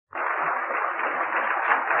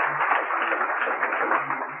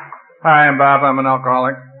Hi, I'm Bob. I'm an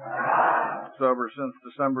alcoholic. Sober since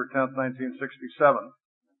December 10th, 1967.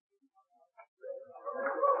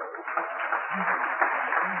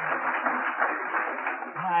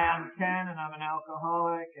 Hi, I'm Ken, and I'm an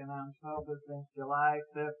alcoholic, and I'm sober since July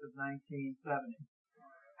 5th of 1970.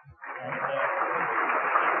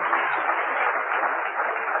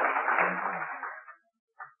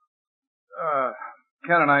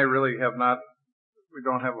 Ken and I really we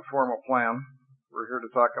don't have a formal plan. We're here to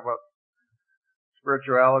talk about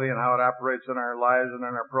spirituality and how it operates in our lives and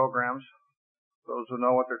in our programs. Those who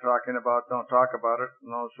know what they're talking about don't talk about it,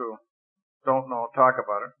 and those who don't know talk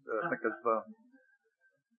about it. I think it's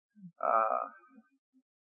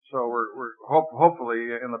so we're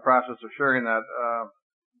hopefully in the process of sharing that,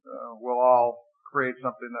 we'll all create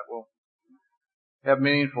something that will have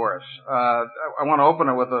meaning for us. I want to open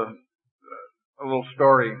it with a little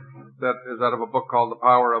story that is out of a book called The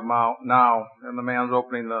Power of Now, and the man's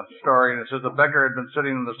opening the story, and it says, a beggar had been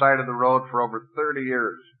sitting on the side of the road for over 30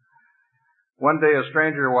 years. One day a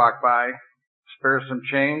stranger walked by. Spare some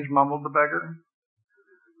change, mumbled the beggar.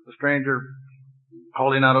 The stranger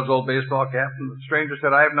holding out his old baseball cap, and the stranger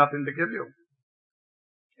said, I have nothing to give you.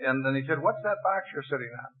 And then he said, what's that box you're sitting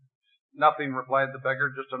on? Nothing, replied the beggar,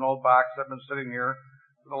 just an old box. I've been sitting here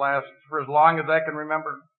for as long as I can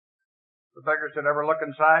remember. The beggar said, ever look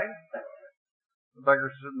inside? The beggar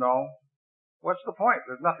said, no. What's the point?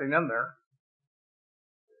 There's nothing in there.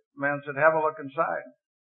 The man said, have a look inside.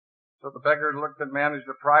 So the beggar managed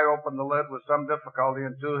to pry open the lid with some difficulty,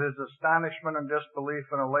 and to his astonishment and disbelief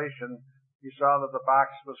and elation, he saw that the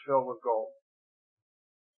box was filled with gold.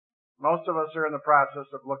 Most of us are in the process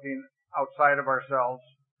of looking outside of ourselves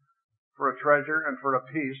for a treasure and for a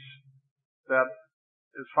peace that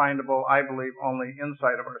is findable, I believe, only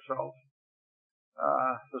inside of ourselves.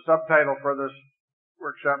 The subtitle for this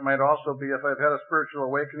workshop might also be, if I've had a spiritual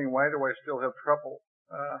awakening, why do I still have trouble?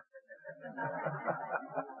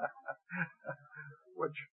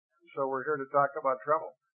 So we're here to talk about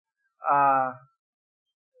trouble.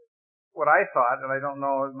 What I thought, and I don't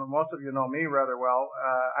know, most of you know me rather well,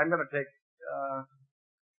 I'm going to take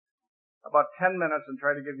about 10 minutes and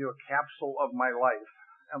try to give you a capsule of my life,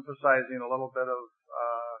 emphasizing a little bit of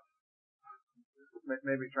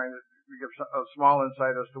maybe trying to give a small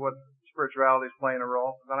insight as to what spirituality is playing a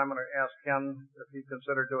role. Then I'm going to ask Ken if he'd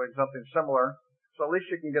consider doing something similar. So at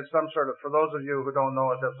least you can get some sort of, for those of you who don't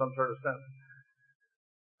know us, have some sort of sense.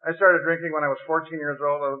 I started drinking when I was 14 years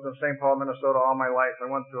old. I lived in St. Paul, Minnesota all my life.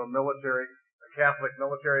 I went to a Catholic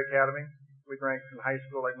military academy. We drank in high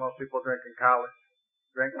school like most people drink in college.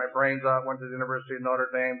 Drank my brains out, went to the University of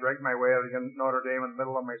Notre Dame, drank my way out of Notre Dame in the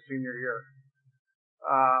middle of my senior year.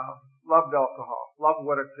 Loved alcohol, loved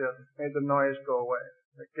what it did, made the noise go away.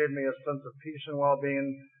 It gave me a sense of peace and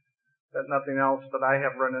well-being that nothing else that I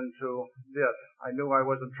have run into did. I knew I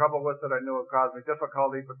was in trouble with it. I knew it caused me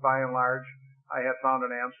difficulty, but by and large, I had found an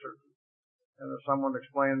answer. And as someone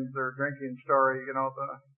explained their drinking story, there's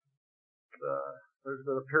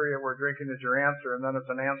the period where drinking is your answer, and then it's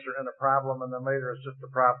an answer and a problem, and then later it's just a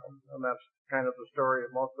problem. And that's kind of the story of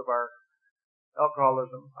most of our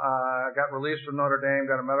alcoholism. I got released from Notre Dame,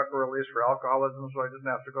 got a medical release for alcoholism, so I didn't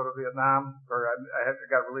have to go to Vietnam, or I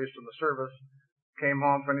got released from the service. Came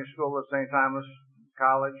home, finished school at St. Thomas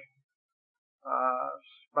College.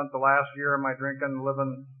 Spent the last year of my drinking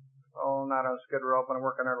living, not on Skid Row, but I'm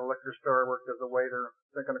working at a liquor store, worked as a waiter,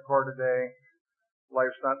 drinking a quart a day.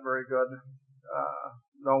 Life's not very good.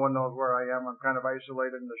 No one knows where I am. I'm kind of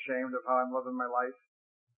isolated and ashamed of how I'm living my life.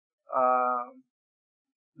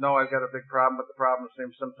 No, I've got a big problem, but the problem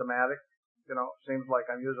seems symptomatic. Seems like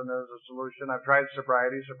I'm using it as a solution. I've tried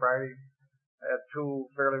sobriety. I had 2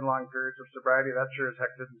 fairly long periods of sobriety. That sure as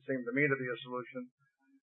heck didn't seem to me to be a solution.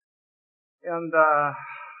 And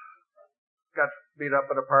got beat up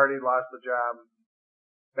at a party, lost the job,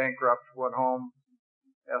 bankrupt, went home,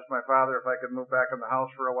 asked my father if I could move back in the house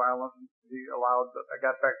for a while. He allowed. I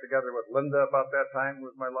got back together with Linda about that time, who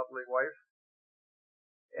was my lovely wife.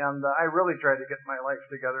 And I really tried to get my life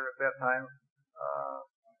together at that time.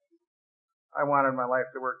 I wanted my life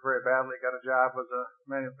to work very badly. Got a job as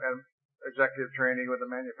an executive trainee with a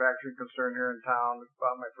manufacturing concern here in town.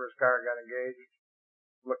 Bought my first car, got engaged.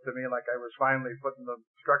 Looked to me like I was finally putting the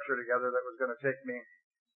structure together that was going to take me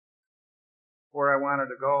where I wanted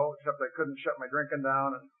to go, except I couldn't shut my drinking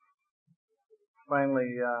down. And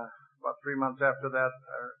finally, about 3 months after that,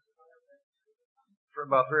 for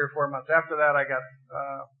about 3 or 4 months after that, I got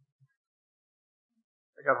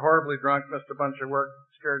horribly drunk, missed a bunch of work,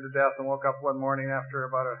 scared to death, and woke up one morning after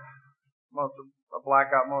about a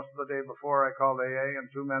blackout most of the day before. I called AA, and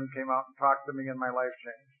 2 men came out and talked to me, and my life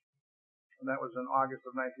changed. and that was in August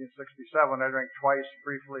of 1967. I drank twice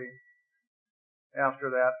briefly after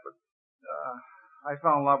that, but I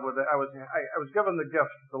fell in love with it. I was given the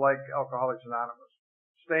gift to like Alcoholics Anonymous.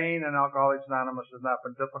 Staying in Alcoholics Anonymous has not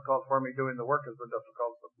been difficult for me. Doing the work has been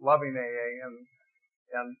difficult, but loving AA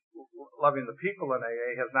and loving the people in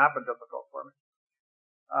AA has not been difficult for me.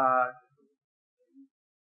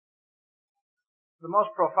 The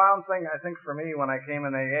most profound thing, I think, for me when I came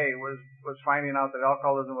in AA was finding out that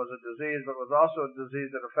alcoholism was a disease, but it was also a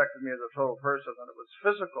disease that affected me as a total person. And it was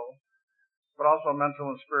physical, but also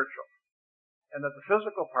mental and spiritual. And that the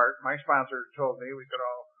physical part, my sponsor told me, we could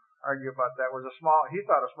all argue about that, he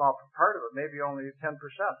thought a small part of it, maybe only 10%.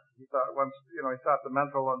 He thought he thought the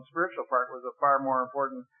mental and spiritual part was a far more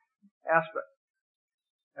important aspect.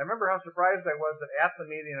 I remember how surprised I was that at the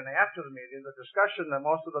meeting and after the meeting, the discussion that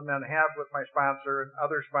most of the men had with my sponsor and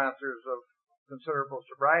other sponsors of considerable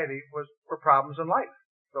sobriety were problems in life.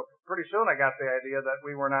 So pretty soon I got the idea that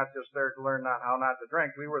we were not just there to learn how not to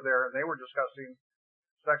drink. We were there and they were discussing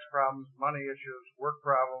sex problems, money issues, work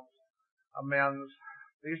problems, amends.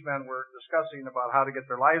 These men were discussing about how to get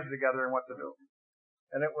their lives together and what to do.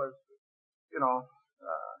 And it was,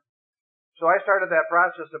 so I started that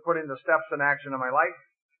process of putting the steps in action in my life.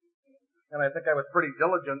 And I think I was pretty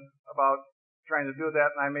diligent about trying to do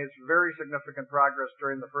that, and I made some very significant progress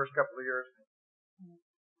during the first couple of years.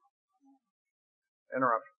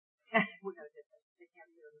 Interruption. We're going to get this. They can't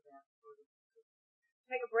hear the back.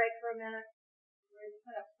 Take a break for a minute. We're just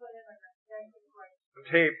going to put in a the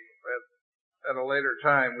tape at a later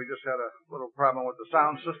time. We just had a little problem with the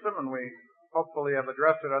sound system, and we hopefully have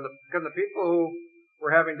addressed it. Can the people who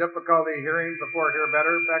were having difficulty hearing before hear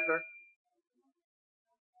better back there?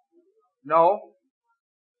 No?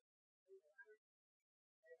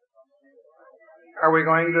 Are we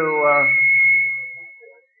going to,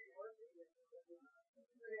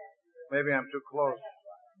 maybe I'm too close.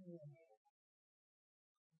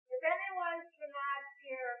 If anyone cannot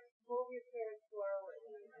hear, move your chair forward.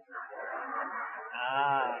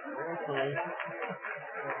 Okay.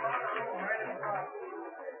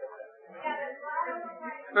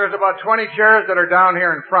 There's about 20 chairs that are down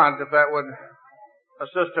here in front, if that would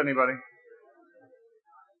assist anybody.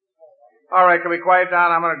 All right, can we quiet down?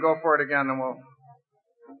 I'm going to go for it again, and we'll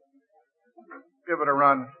give it a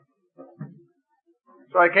run.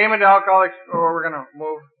 So I came into Alcoholics. Oh, we're going to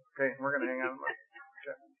move. Okay, we're going to hang on.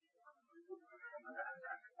 Okay.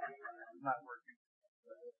 Not working.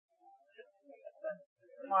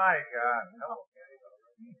 My God. No.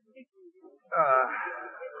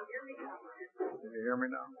 Can you hear me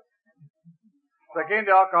now? So I came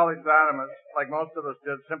to Alcoholics Anonymous, like most of us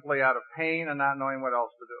did, simply out of pain and not knowing what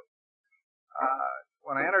else to do.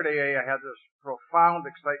 When I entered AA, I had this profound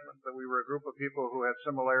excitement that we were a group of people who had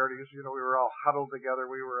similarities. We were all huddled together.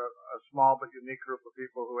 We were a small but unique group of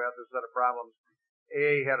people who had this set of problems.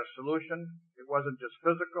 AA had a solution. It wasn't just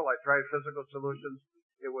physical. I tried physical solutions.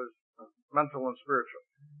 It was mental and spiritual.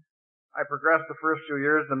 I progressed the first few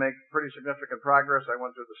years to make pretty significant progress. I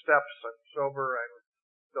went through the steps. I'm sober. I'm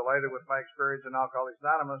delighted with my experience in Alcoholics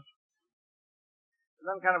Anonymous. And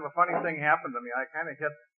then kind of a funny thing happened to me. I kind of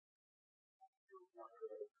hit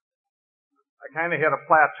a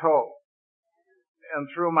plateau. And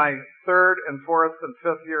through my third and fourth and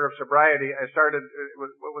fifth year of sobriety,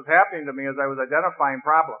 what was happening to me is I was identifying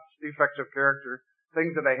problems, defects of character,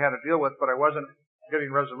 things that I had to deal with, but I wasn't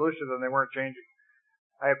getting resolution and they weren't changing.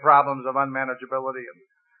 I had problems of unmanageability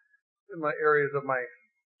in my areas of my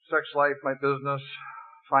sex life, my business,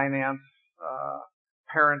 finance,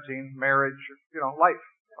 parenting, marriage, life,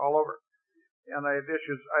 all over. And I had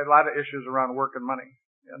a lot of issues around work and money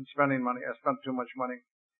and spending money. I spent too much money.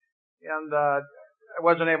 And I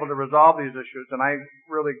wasn't able to resolve these issues, and I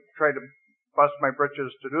really tried to bust my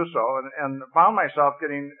britches to do so, and found myself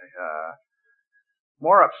getting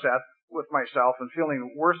more upset with myself and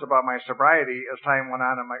feeling worse about my sobriety as time went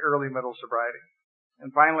on in my early middle sobriety.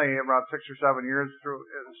 And finally, about 6 or 7 years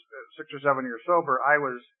sober, I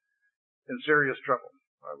was in serious trouble.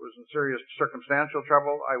 I was in serious circumstantial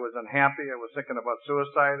trouble. I was unhappy. I was thinking about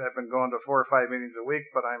suicide. I've been going to 4 or 5 meetings a week,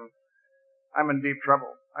 but I'm in deep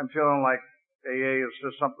trouble. I'm feeling like AA is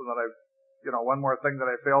just something that one more thing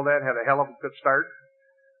that I failed at. Had a hell of a good start,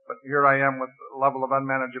 but here I am with a level of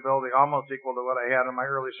unmanageability almost equal to what I had in my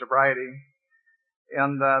early sobriety.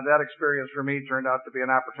 And that experience for me turned out to be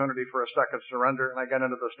an opportunity for a second surrender, and I got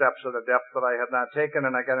into the steps at a depth that I had not taken,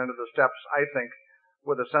 and I got into the steps, I think,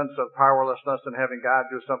 with a sense of powerlessness and having God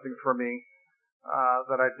do something for me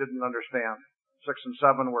that I didn't understand. 6 and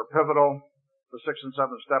 7 were pivotal. The 6 and 7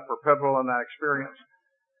 step were pivotal in that experience.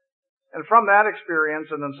 And from that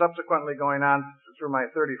experience, and then subsequently going on through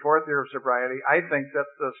my 34th year of sobriety, I think that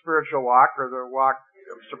the spiritual walk, or the walk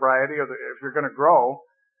of sobriety, or if you're going to grow,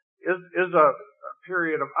 is a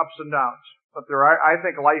period of ups and downs. But I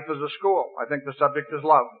think life is a school. I think the subject is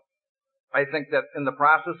love. I think that in the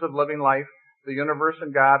process of living life, the universe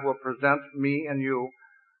and God will present me and you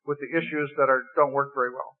with the issues that don't work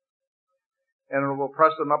very well. And we'll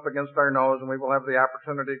press them up against our nose, and we will have the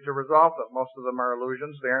opportunity to resolve them. Most of them are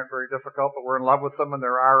illusions. They aren't very difficult, but we're in love with them, and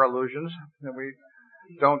there are illusions, and we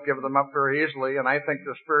don't give them up very easily. And I think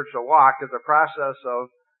the spiritual walk is a process of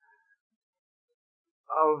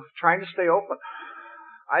trying to stay open.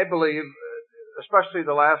 I believe, especially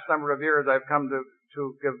the last number of years, I've come to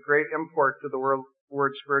give great import to the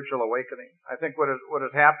word spiritual awakening. I think what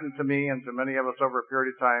has happened to me and to many of us over a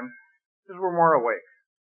period of time is we're more awake.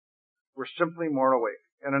 We're simply more awake.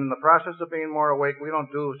 And in the process of being more awake, we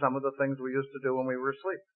don't do some of the things we used to do when we were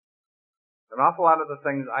asleep. An awful lot of the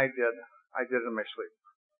things I did in my sleep.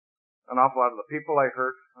 An awful lot of the people I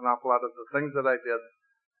hurt, an awful lot of the things that I did,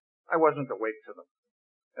 I wasn't awake to them.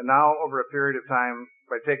 And now, over a period of time,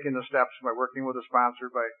 by taking the steps, by working with a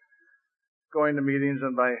sponsor, by going to meetings,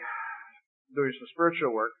 and by doing some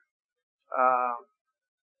spiritual work,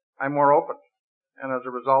 I'm more open. And as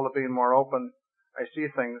a result of being more open, I see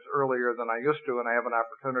things earlier than I used to, and I have an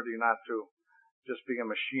opportunity not to just be a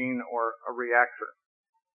machine or a reactor.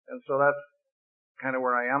 And so that's kind of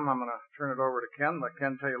where I am. I'm going to turn it over to Ken. Let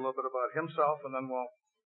Ken tell you a little bit about himself, and then we'll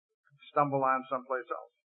stumble on someplace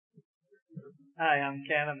else. Hi, I'm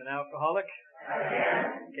Ken. I'm an alcoholic.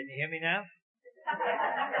 Can you hear me now?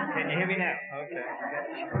 Can you hear me now? Okay.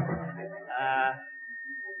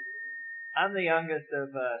 I'm the youngest of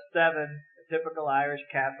 7, a typical Irish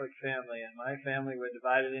Catholic family, and my family were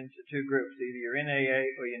divided into 2 groups. Either you're in AA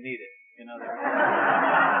or you need it. You know,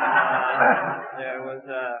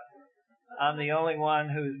 I'm the only one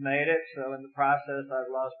who's made it, so in the process I've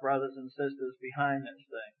lost brothers and sisters behind this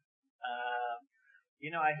thing.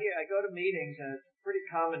 I go to meetings, and it's pretty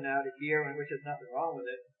common now to hear, and which is nothing wrong with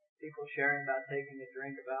it, people sharing about taking a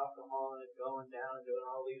drink of alcohol and it going down and doing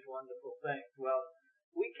all these wonderful things. Well,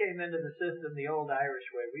 we came into the system the old Irish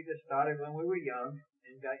way. We just started when we were young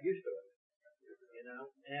and got used to it, you know.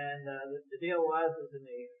 And the deal was in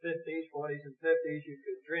the 50s, 40s, and 50s, you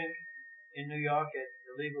could drink in New York at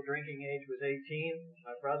the legal drinking age was 18.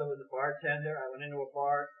 My brother was a bartender. I went into a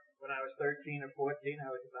bar when I was 13 or 14.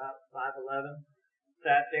 I was about 5'11".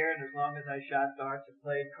 Sat there, and as long as I shot darts and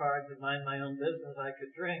played cards and mind my own business, I could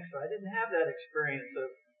drink. So I didn't have that experience of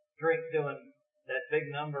drink doing that big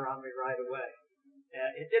number on me right away.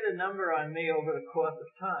 It did a number on me over the course of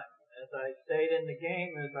time. As I stayed in the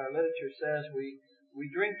game, as our literature says, we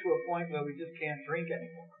drink to a point where we just can't drink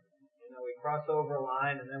anymore. You know, we cross over a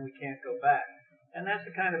line, and then we can't go back. And that's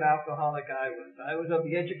the kind of alcoholic I was. I was of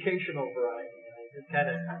the educational variety. I just kind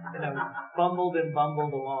of, bumbled and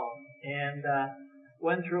bumbled along. And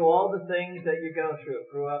went through all the things that you go through.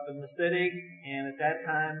 Grew up in the city, and at that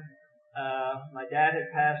time, my dad had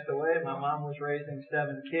passed away. My mom was raising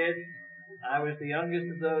 7 kids. I was the youngest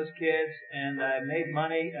of those kids, and I made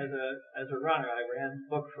money as a runner. I ran the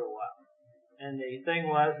book for a while. And the thing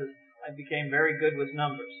was, I became very good with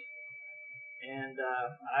numbers. And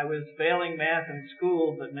I was failing math in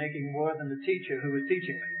school, but making more than the teacher who was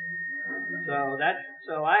teaching me.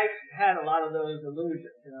 So I had a lot of those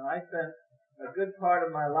illusions. You know, I spent a good part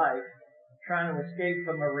of my life trying to escape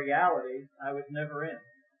from a reality I was never in.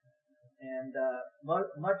 And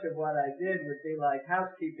much of what I did would be like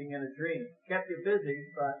housekeeping in a dream. Kept you busy,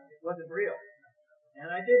 but it wasn't real.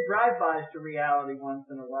 And I did drive-bys to reality once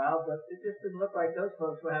in a while, but it just didn't look like those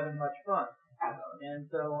folks were having much fun. And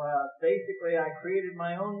so basically I created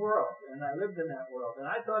my own world, and I lived in that world. And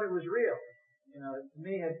I thought it was real. You know, to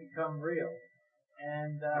me it had become real.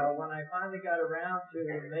 And when I finally got around to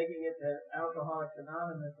making it to Alcoholics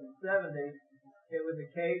Anonymous in the 70s, it was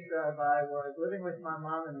a case of I was living with my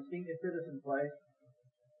mom in a senior citizen place.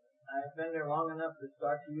 I had been there long enough to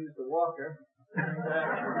start to use the walker.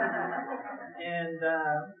 And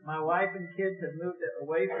my wife and kids had moved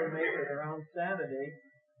away from me for their own sanity.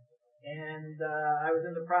 And I was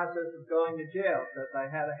in the process of going to jail because I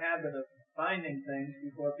had a habit of finding things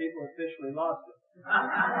before people officially lost them.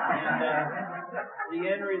 And the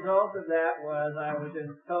end result of that was I was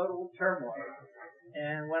in total turmoil.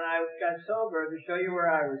 And when I got sober, to show you where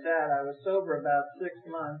I was at, I was sober about 6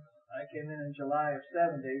 months. I came in July of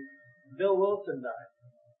 70. Bill Wilson died.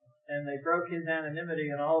 And they broke his anonymity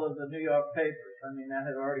in all of the New York papers. I mean, that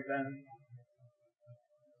had already been,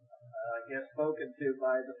 spoken to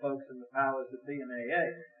by the folks in the powers that be in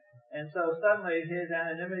AA. And so suddenly his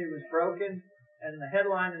anonymity was broken, and the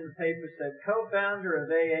headline in the paper said, "Co-founder of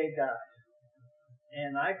AA dies."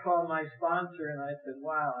 And I called my sponsor and I said,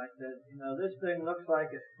 "Wow," I said, "this thing looks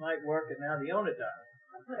like it might work, and now the owner dies."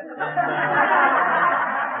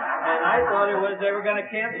 And I thought they were going to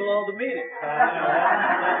cancel all the meetings.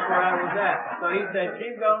 That's where I was at. So he said,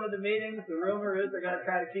 "Keep going with the meetings. The rumor is they're going to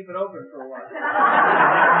try to keep it open for a while."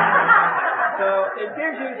 So it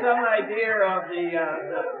gives you some idea of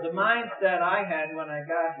the mindset I had when I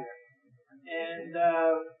got here. And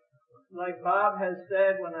like Bob has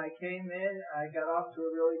said, when I came in, I got off to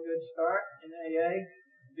a really good start in AA.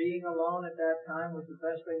 Being alone at that time was the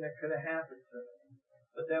best thing that could have happened to me.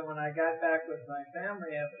 But then when I got back with my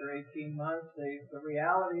family after 18 months, the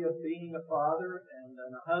reality of being a father and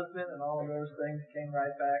a husband and all of those things came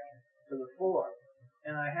right back to the fore.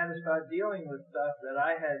 And I had to start dealing with stuff that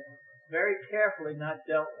I had very carefully not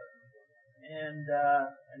dealt with. And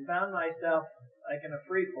found myself like in a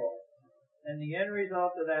free fall. And the end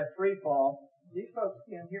result of that free fall, these folks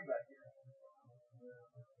can't hear back here.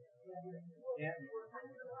 Yeah.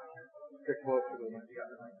 Get closer to them.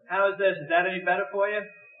 How is this? Is that any better for you?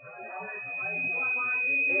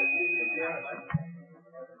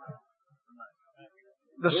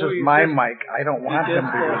 This is my mic. I don't want him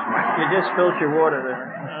to use mine. You just spilled your water there.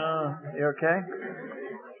 You okay?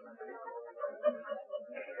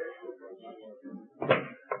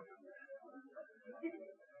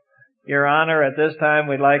 Your Honor, at this time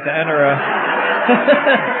we'd like to enter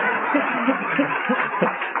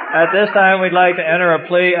a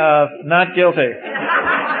plea of not guilty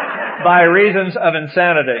by reasons of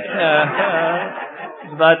insanity.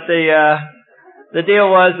 But the deal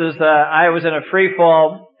was I was in a free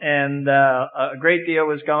fall, and a great deal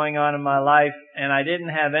was going on in my life, and I didn't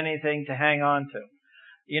have anything to hang on to.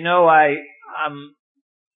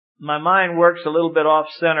 My mind works a little bit off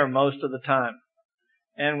center most of the time.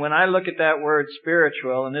 And when I look at that word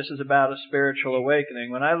spiritual, and this is about a spiritual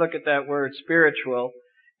awakening, when I look at that word spiritual,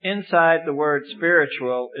 inside the word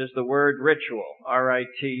spiritual is the word ritual,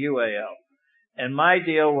 R-I-T-U-A-L. And my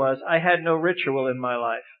deal was I had no ritual in my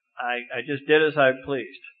life. I just did as I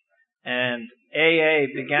pleased. And AA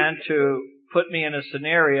began to put me in a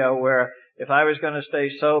scenario where if I was going to stay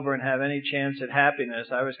sober and have any chance at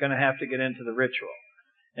happiness, I was going to have to get into the ritual.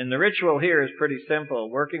 And the ritual here is pretty simple.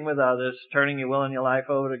 Working with others, turning your will and your life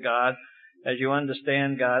over to God as you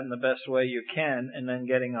understand God in the best way you can, and then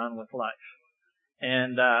getting on with life.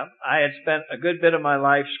 And I had spent a good bit of my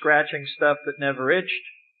life scratching stuff that never itched,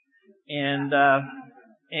 and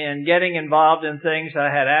getting involved in things I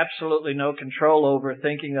had absolutely no control over,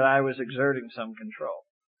 thinking that I was exerting some control.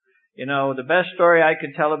 The best story I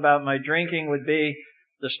could tell about my drinking would be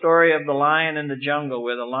the story of the lion in the jungle,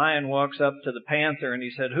 where the lion walks up to the panther and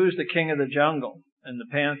he said, "Who's the king of the jungle?" And the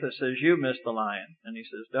panther says, "You, Mr. Lion." And he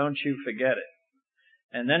says, "Don't you forget it."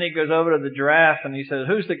 And then he goes over to the giraffe and he says,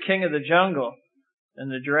 "Who's the king of the jungle?"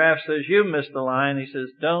 And the giraffe says, "You, Mr. Lion." He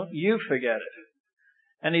says, "Don't you forget it."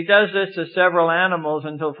 And he does this to several animals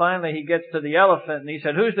until finally he gets to the elephant and he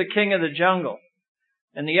said, "Who's the king of the jungle?"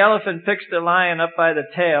 And the elephant picks the lion up by the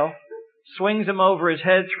tail, swings him over his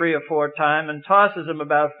head 3 or 4 times, and tosses him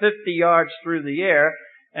about 50 yards through the air,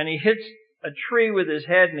 and he hits a tree with his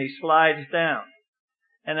head and he slides down.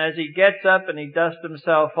 And as he gets up and he dusts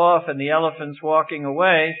himself off and the elephant's walking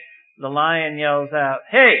away, the lion yells out,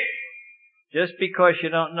 "Hey! Just because you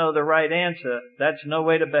don't know the right answer, that's no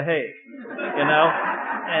way to behave."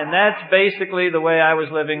 And that's basically the way I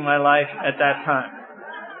was living my life at that time.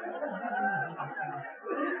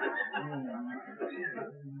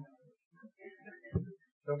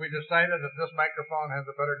 So we decided that this microphone has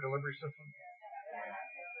a better delivery system.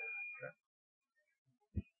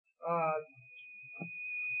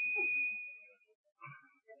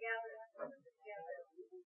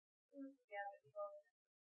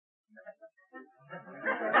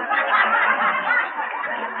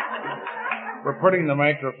 We're putting the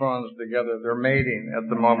microphones together. They're mating at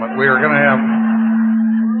the moment. We're going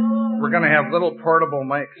to have little portable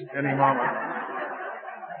mics any moment.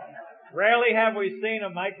 Rarely have we seen a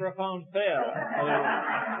microphone fail.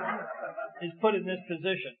 Is put in this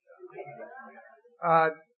position.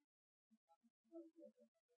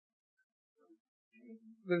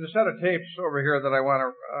 There's a set of tapes over here that I want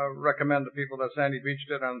to recommend to people that Sandy Beach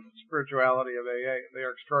did on spirituality of AA. They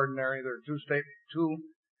are extraordinary. They're two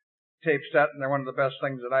tape set, and they're one of the best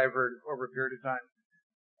things that I've heard over a period of time.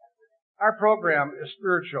 Our program is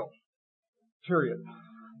spiritual, period.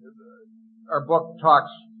 Our book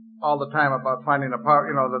talks all the time about finding a power,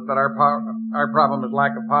 that our problem is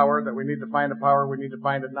lack of power, that we need to find a power, we need to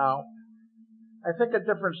find it now. I think at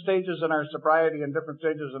different stages in our sobriety and different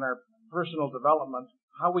stages in our personal development,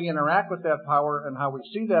 how we interact with that power and how we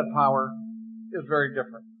see that power is very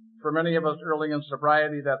different. For many of us early in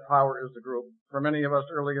sobriety, that power is the group. For many of us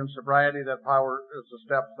early in sobriety, that power is the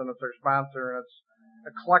steps and it's our sponsor and it's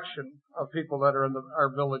a collection of people that are in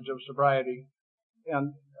our village of sobriety.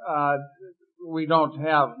 And we don't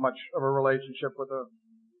have much of a relationship with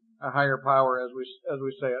a higher power, as we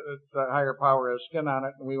say it. It's a higher power has skin on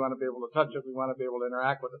it, and we want to be able to touch it. We want to be able to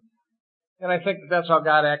interact with it. And I think that's how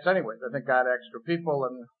God acts anyway. I think God acts through people,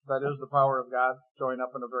 and that is the power of God showing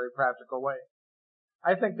up in a very practical way.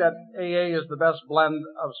 I think that AA is the best blend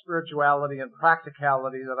of spirituality and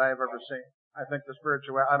practicality that I've ever seen. I think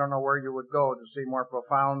I don't know where you would go to see more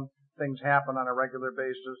profound things happen on a regular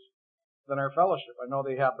basis than our fellowship. I know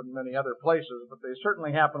they happen in many other places, but they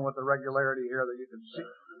certainly happen with the regularity here that you can see.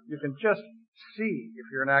 You can just see if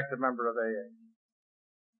you're an active member of AA.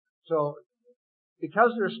 So,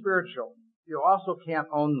 because they're spiritual, you also can't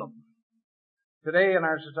own them. Today in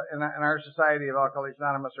our society of Alcoholics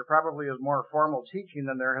Anonymous, there probably is more formal teaching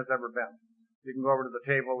than there has ever been. You can go over to the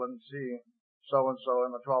table and see so-and-so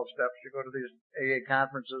in the 12 steps. You go to these AA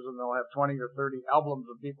conferences and they'll have 20 or 30 albums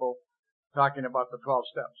of people talking about the 12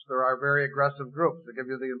 steps. There are very aggressive groups that give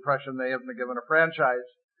you the impression they have been given a franchise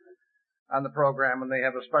on the program and they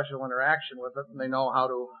have a special interaction with it and they know how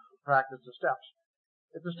to practice the steps.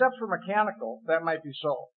 If the steps were mechanical, that might be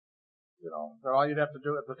so. So all you'd have to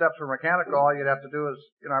do, if the steps were mechanical, all you'd have to do is,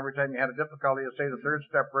 every time you had a difficulty, you say the third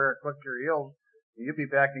step prayer, click your heels, and you'd be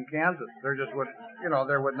back in Kansas. There just would,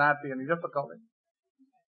 there would not be any difficulty.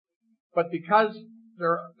 But because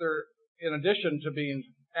they're, in addition to being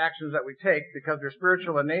actions that we take, because they're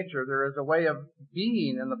spiritual in nature, there is a way of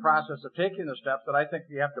being in the process of taking the steps that I think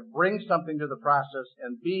you have to bring something to the process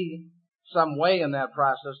and be some way in that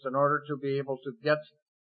process in order to be able to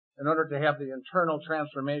in order to have the internal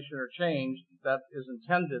transformation or change that is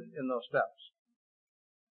intended in those steps.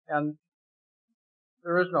 And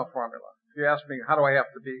there is no formula. If you ask me, how do I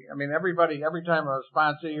have to be? Every time a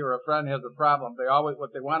sponsee or a friend has a problem,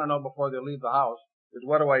 what they want to know before they leave the house is,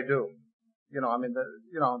 what do I do? They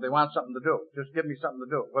want something to do. Just give me something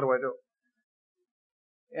to do. What do I do?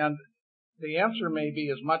 And the answer may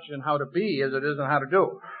be as much in how to be as it is in how to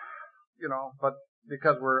do. But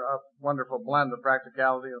because we're a wonderful blend of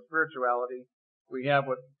practicality and spirituality, we have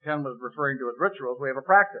what Ken was referring to as rituals. We have a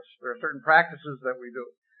practice. There are certain practices that we do.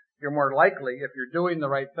 You're more likely, if you're doing the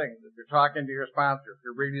right things, if you're talking to your sponsor, if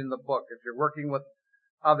you're reading the book, if you're working with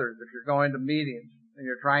others, if you're going to meetings and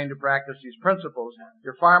you're trying to practice these principles,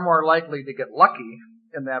 you're far more likely to get lucky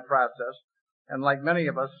in that process. And like many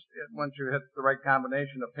of us, once you hit the right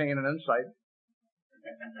combination of pain and insight,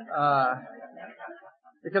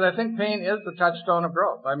 because I think pain is the touchstone of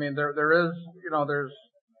growth. There's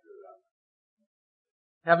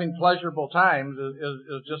having pleasurable times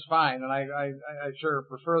is just fine, and I sure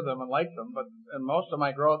prefer them and like them, and most of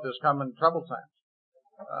my growth has come in trouble times.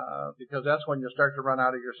 Because that's when you start to run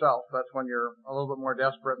out of yourself. That's when you're a little bit more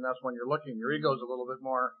desperate, and that's when you're looking. Your ego's a little bit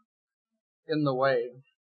more in the way,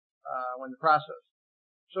 when you process.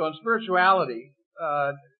 So in spirituality,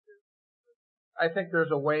 I think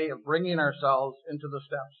there's a way of bringing ourselves into the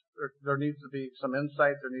steps. There needs to be some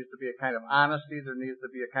insight. There needs to be a kind of honesty. There needs to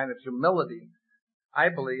be a kind of humility, I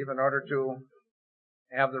believe, in order to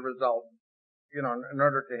have the result, in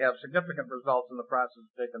order to have significant results in the process of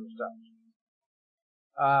taking the steps.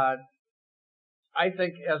 I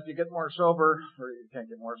think as you get more sober, or you can't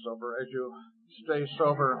get more sober, as you stay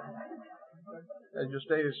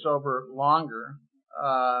sober longer,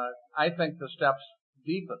 I think the steps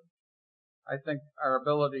deepen. I think our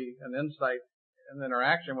ability and insight and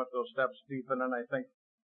interaction with those steps deepen, and I think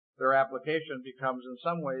their application becomes in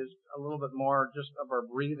some ways a little bit more just of our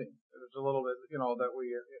breathing. It's a little bit, that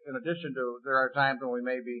we, in addition to, there are times when we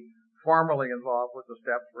may be formally involved with the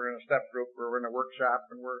steps. We're in a step group, we're in a workshop,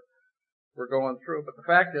 and we're going through. But the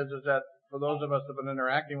fact is that for those of us that have been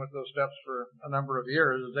interacting with those steps for a number of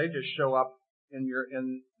years, they just show up in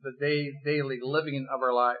the daily living of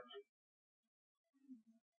our lives.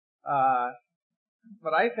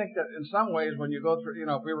 But I think that in some ways when you go through,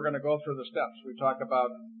 if we were going to go through the steps, we talk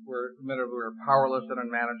about we're admitted we were powerless and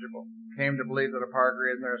unmanageable, came to believe that a power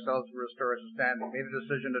greater than ourselves would restore us to standing, made a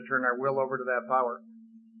decision to turn our will over to that power.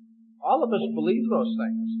 All of us believe those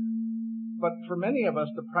things. But for many of us,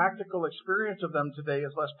 the practical experience of them today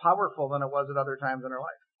is less powerful than it was at other times in our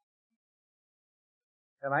life.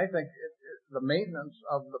 And I think the maintenance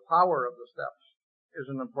of the power of the steps is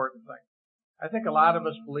an important thing. I think a lot of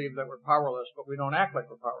us believe that we're powerless, but we don't act like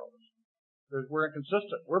we're powerless. We're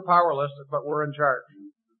inconsistent. We're powerless, but we're in charge.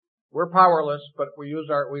 We're powerless, but we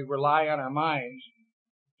rely on our minds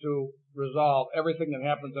to resolve everything that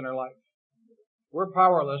happens in our life. we're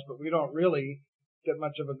powerless, but we don't really get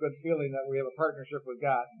much of a good feeling that we have a partnership with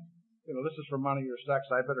God. You know, this is for money or sex.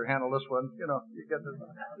 I better handle this one. You know, you get this.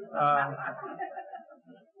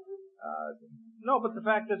 No, but the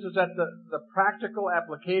fact is that the practical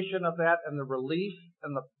application of that and the relief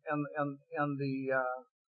and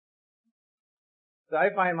I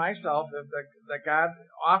find myself that God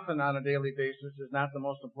often on a daily basis is not the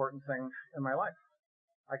most important thing in my life.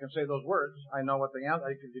 I can say those words. I know what the answer.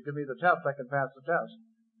 If you give me the test, I can pass the test.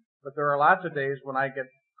 But there are lots of days when I get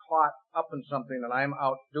caught up in something and I'm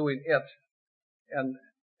out doing it, and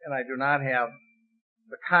I do not have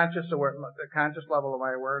the conscious level of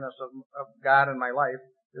my awareness of God in my life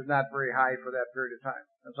is not very high for that period of time.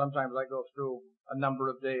 And sometimes I go through a number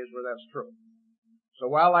of days where that's true. So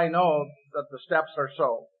while I know that the steps are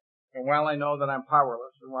so, and while I know that I'm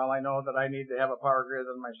powerless, and while I know that I need to have a power greater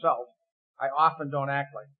than myself, I often don't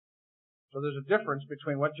act like it. So there's a difference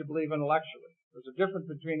between what you believe intellectually. There's a difference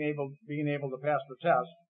between being able to pass the test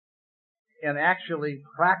and actually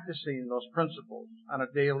practicing those principles on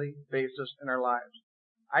a daily basis in our lives.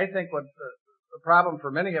 I think what the problem for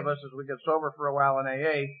many of us as we get sober for a while in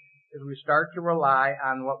AA is we start to rely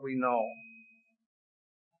on what we know.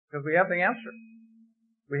 Because we have the answer.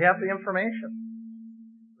 We have the information.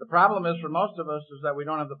 The problem is for most of us is that we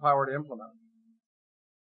don't have the power to implement it.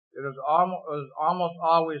 It is almost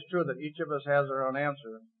always true that each of us has our own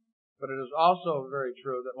answer. But it is also very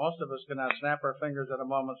true that most of us cannot snap our fingers at a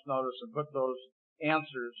moment's notice and put those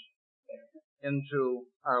answers into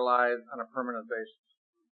our lives on a permanent basis.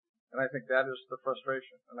 And I think that is the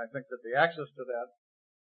frustration. And I think that the access to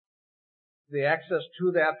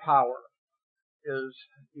that power is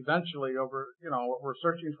eventually what we're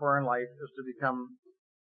searching for in life is to become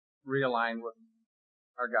realigned with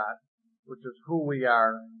our God, which is who we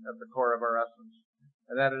are at the core of our essence.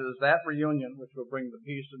 And that it is that reunion which will bring the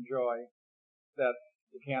peace and joy that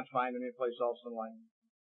you can't find anyplace else in life.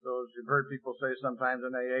 So as you've heard people say sometimes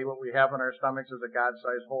in AA, what we have in our stomachs is a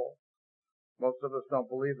God-sized hole. Most of us don't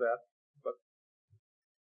believe that, but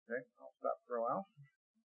okay, I'll stop for a while.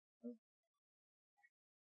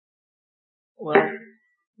 Well,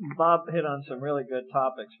 Bob hit on some really good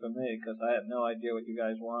topics for me because I have no idea what you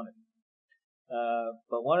guys wanted.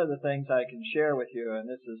 But one of the things I can share with you, and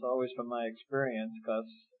this is always from my experience, because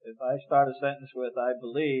if I start a sentence with "I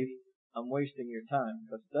believe," I'm wasting your time,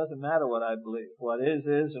 because it doesn't matter what I believe. What is,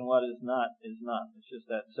 and what is not, is not. It's just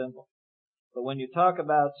that simple. But when you talk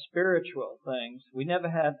about spiritual things, I never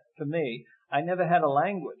had a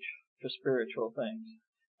language for spiritual things.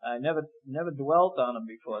 I never dwelt on them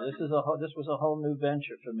before. This was a whole new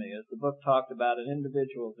venture for me, as the book talked about, an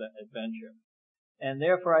individual adventure. And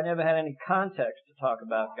therefore I never had any context to talk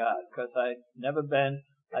about God, because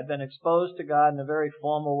I'd been exposed to God in a very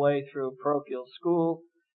formal way through parochial school.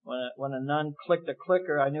 When a nun clicked a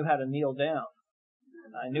clicker, I knew how to kneel down.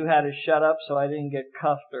 I knew how to shut up so I didn't get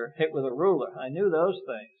cuffed or hit with a ruler. I knew those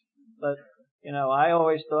things. But, I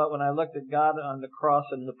always thought when I looked at God on the cross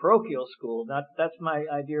in the parochial school, that's my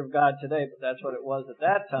idea of God today, but that's what it was at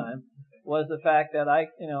that time, was the fact that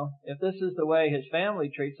if this is the way his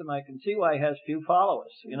family treats him, I can see why he has few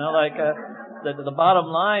followers. The bottom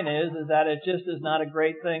line is that it just is not a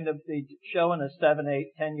great thing to be showing a 7,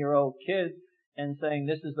 8, 10-year-old kid and saying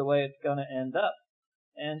this is the way it's going to end up.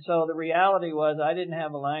 And so the reality was I didn't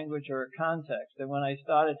have a language or a context. And when I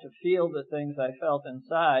started to feel the things I felt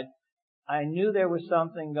inside, I knew there was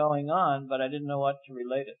something going on, but I didn't know what to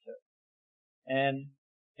relate it to. And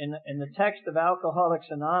in the text of Alcoholics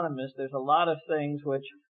Anonymous, there's a lot of things which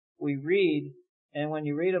we read, and when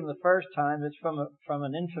you read them the first time, it's from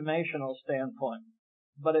an informational standpoint.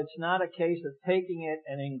 But it's not a case of taking it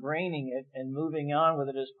and ingraining it and moving on with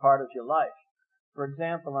it as part of your life. For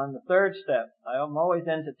example, on the third step, I'm always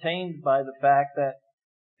entertained by the fact that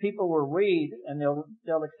people will read and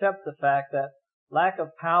they'll accept the fact that lack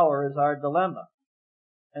of power is our dilemma.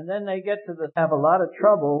 And then they have a lot of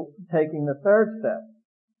trouble taking the third step.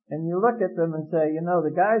 And you look at them and say,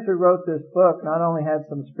 the guys who wrote this book not only had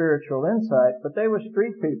some spiritual insight, but they were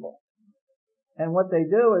street people. And what they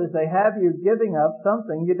do is they have you giving up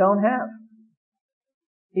something you don't have.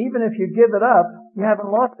 Even if you give it up, you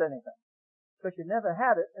haven't lost anything. Because you never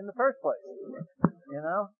had it in the first place.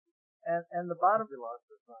 And the bottom...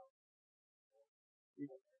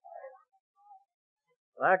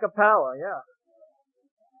 Lack of power, yeah.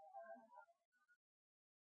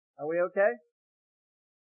 Are we okay?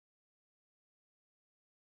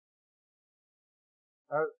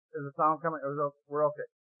 Is the sound coming? We're okay.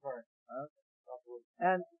 Right.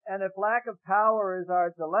 And if lack of power is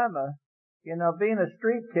our dilemma, being a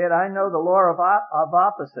street kid, I know the law of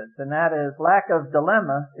opposites, and that is lack of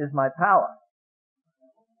dilemma is my power.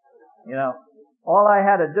 You know, all I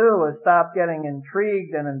had to do was stop getting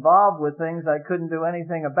intrigued and involved with things I couldn't do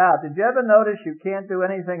anything about. Did you ever notice you can't do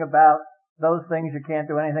anything about those things you can't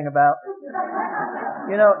do anything about?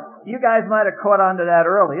 You know, you guys might have caught on to that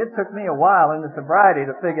early. It took me a while into sobriety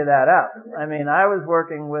to figure that out. I mean, I was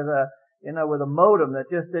working with a modem that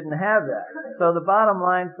just didn't have that. So the bottom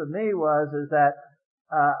line for me is that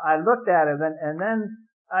I looked at it and then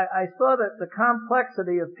I saw that the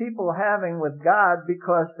complexity of people having with God,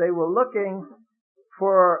 because they were looking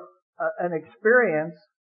for an experience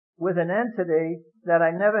with an entity that I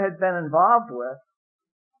never had been involved with.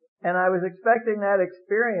 And I was expecting that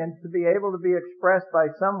experience to be able to be expressed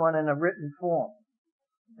by someone in a written form.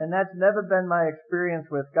 And that's never been my experience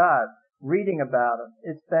with God, reading about Him.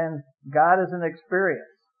 It's been God as an experience.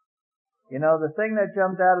 You know, the thing that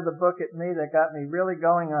jumped out of the book at me that got me really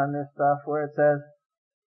going on this stuff, where it says,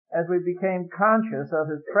 as we became conscious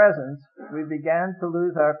of His presence, we began to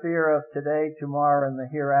lose our fear of today, tomorrow, and the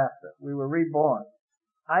hereafter. We were reborn.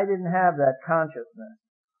 I didn't have that consciousness.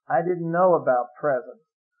 I didn't know about presence.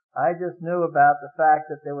 I just knew about the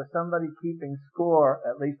fact that there was somebody keeping score,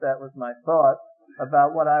 at least that was my thought,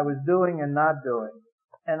 about what I was doing and not doing.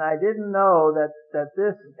 And I didn't know that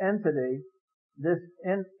this entity, this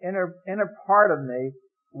inner part of me,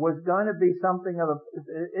 was going to be something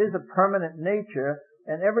is a permanent nature,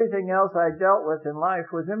 and everything else I dealt with in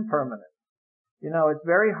life was impermanent. You know, it's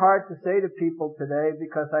very hard to say to people today,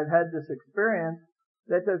 because I've had this experience,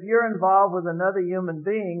 that if you're involved with another human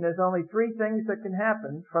being, there's only three things that can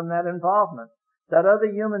happen from that involvement. That other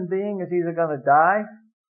human being is either going to die,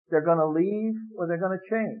 they're going to leave, or they're going to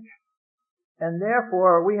change. And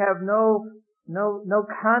therefore, we have no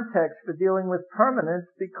context for dealing with permanence,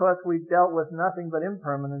 because we've dealt with nothing but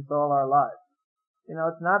impermanence all our lives. You know,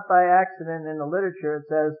 it's not by accident in the literature it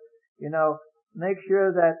says, you know, make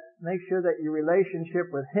sure that your relationship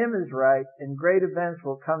with Him is right, and great events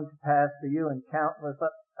will come to pass for you and countless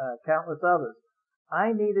others.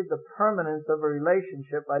 I needed the permanence of a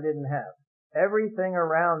relationship I didn't have. Everything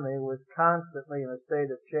around me was constantly in a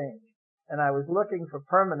state of change, and I was looking for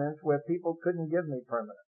permanence where people couldn't give me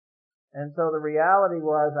permanence. And so the reality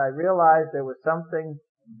was, I realized there was something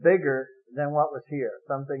bigger than what was here,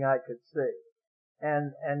 something I could see.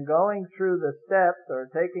 And going through the steps, or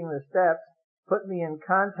taking the steps, put me in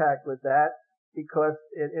contact with that, because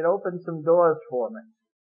it opened some doors for me.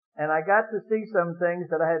 And I got to see some things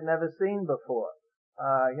that I had never seen before.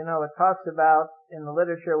 You know, it talks about in the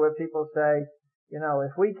literature where people say, you know,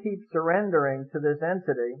 if we keep surrendering to this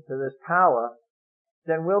entity, to this power,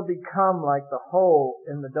 then we'll become like the hole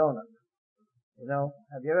in the donut. You know,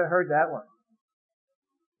 have you ever heard that one?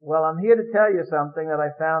 Well, I'm here to tell you something that I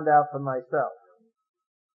found out for myself.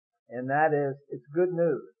 And that is, it's good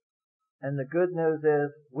news. And the good news is,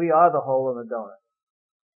 we are the hole in the donut.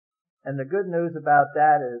 And the good news about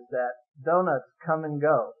that is that donuts come and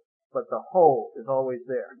go, but the hole is always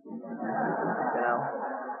there. You know?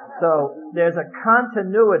 So, there's a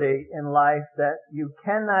continuity in life that you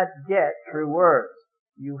cannot get through words.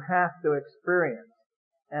 You have to experience.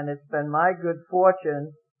 And it's been my good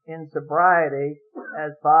fortune in sobriety,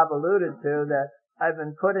 as Bob alluded to, that I've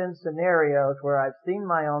been put in scenarios where I've seen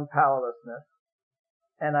my own powerlessness,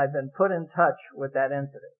 and I've been put in touch with that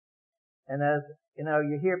entity. And as, you know,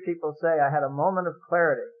 you hear people say, I had a moment of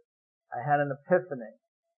clarity. I had an epiphany.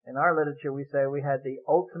 In our literature, we say we had the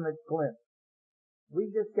ultimate glimpse. We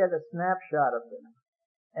just get a snapshot of it.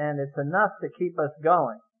 And it's enough to keep us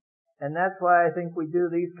going. And that's why I think we do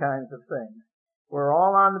these kinds of things. We're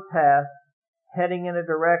all on the path, heading in a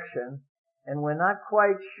direction, and we're not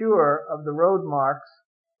quite sure of the road marks,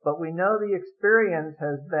 but we know the experience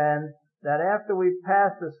has been that after we've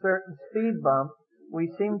passed a certain speed bump,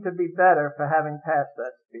 we seem to be better for having passed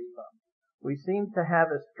that speed bump. We seem to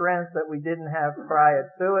have a strength that we didn't have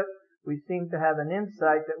prior to it. We seem to have an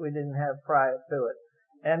insight that we didn't have prior to it.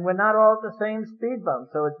 And we're not all at the same speed bump,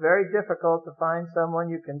 so it's very difficult to find someone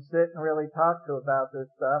you can sit and really talk to about this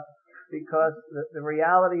stuff, because the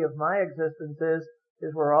reality of my existence is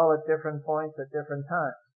we're all at different points at different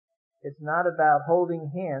times. It's not about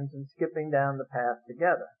holding hands and skipping down the path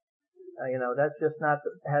together. You know, that's just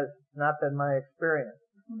has not been my experience.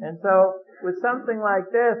 And so, with something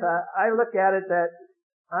like this, I look at it that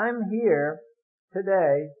I'm here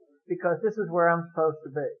today because this is where I'm supposed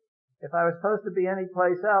to be. If I was supposed to be any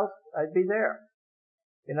place else, I'd be there.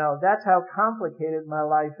 You know, that's how complicated my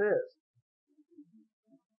life is.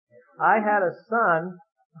 I had a son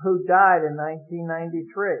who died in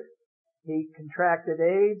 1993. He contracted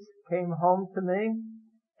AIDS, came home to me,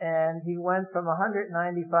 and he went from 195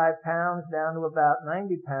 pounds down to about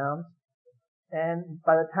 90 pounds. And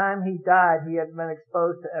by the time he died, he had been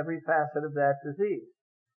exposed to every facet of that disease.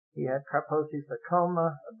 He had Kaposi's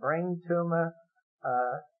sarcoma, a brain tumor,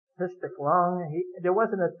 cystic lung. There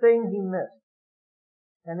wasn't a thing he missed.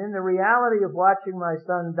 And in the reality of watching my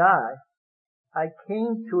son die, I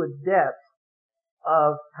came to a depth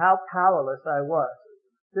of how powerless I was.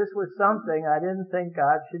 This was something I didn't think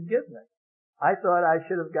God should give me. I thought I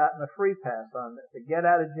should have gotten a free pass on this, a get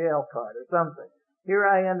out of jail card or something. Here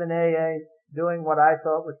I am in AA doing what I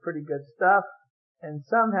thought was pretty good stuff, and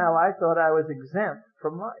somehow I thought I was exempt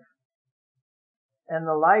from life. And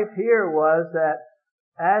the life here was that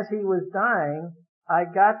as he was dying, I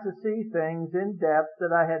got to see things in depth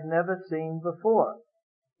that I had never seen before.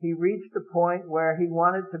 He reached a point where he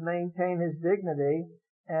wanted to maintain his dignity,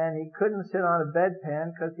 and he couldn't sit on a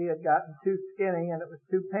bedpan because he had gotten too skinny and it was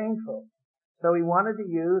too painful. So he wanted to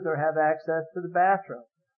use or have access to the bathroom.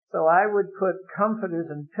 So I would put comforters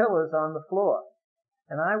and pillows on the floor.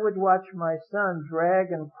 And I would watch my son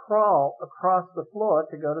drag and crawl across the floor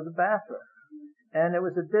to go to the bathroom. And it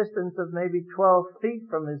was a distance of maybe 12 feet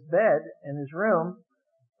from his bed in his room.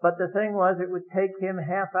 But the thing was, it would take him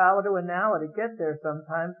half hour to an hour to get there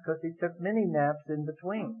sometimes because he took mini naps in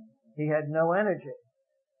between. He had no energy.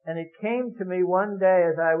 And it came to me one day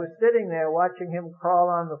as I was sitting there watching him crawl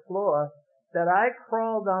on the floor that I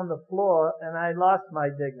crawled on the floor and I lost my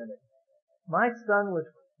dignity. My son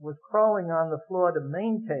was crawling on the floor to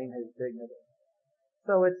maintain his dignity.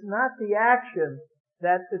 So it's not the action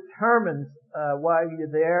that determines why you're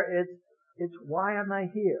there. It's why am I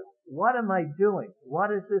here? What am I doing?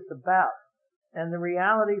 What is this about? And the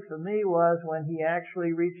reality for me was when he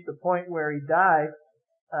actually reached the point where he died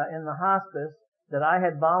in the hospice that I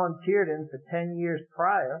had volunteered in for 10 years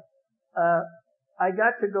prior, I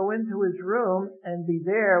got to go into his room and be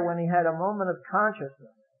there when he had a moment of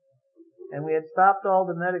consciousness. And we had stopped all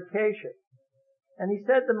the medication. And he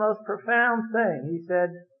said the most profound thing. He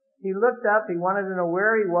said, he looked up, he wanted to know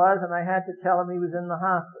where he was, and I had to tell him he was in the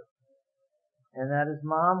hospice. And that his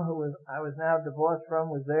mom, I was now divorced from,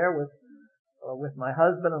 was there with my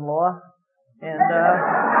husband-in-law.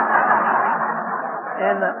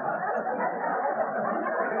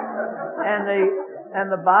 And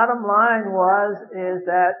the bottom line is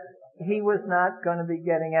that he was not going to be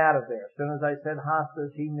getting out of there. As soon as I said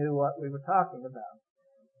hospice, he knew what we were talking about.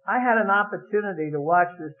 I had an opportunity to watch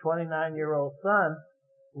this 29-year-old son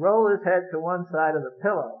roll his head to one side of the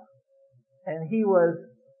pillow, and he was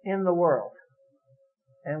in the world.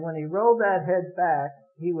 And when he rolled that head back,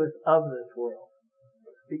 he was of this world.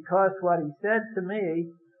 Because what he said to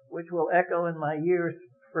me, which will echo in my years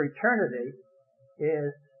for eternity,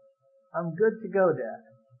 is, I'm good to go, Dad.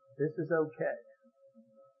 This is okay.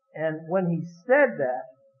 And when he said that,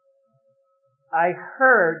 I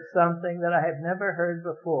heard something that I had never heard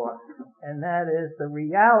before, and that is the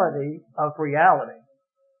reality of reality.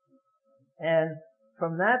 And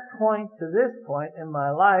from that point to this point in my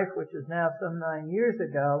life, which is now some 9 years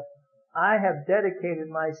ago, I have dedicated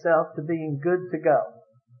myself to being good to go.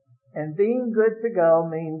 And being good to go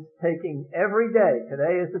means taking every day,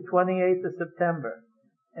 today is the 28th of September,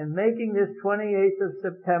 and making this 28th of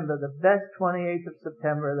September the best 28th of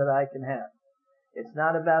September that I can have. It's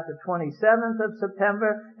not about the 27th of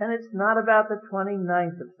September, and it's not about the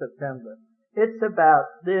 29th of September. It's about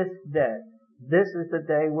this day. This is the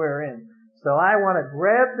day we're in. So I want to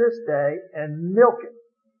grab this day and milk it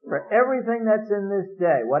for everything that's in this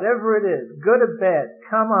day. Whatever it is, good or bad,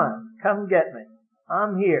 come on, come get me.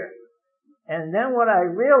 I'm here. And then what I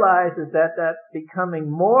realize is that becoming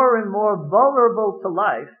more and more vulnerable to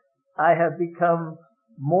life, I have become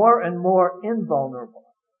more and more invulnerable.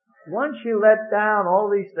 Once you let down all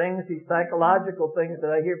these things, these psychological things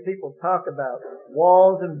that I hear people talk about,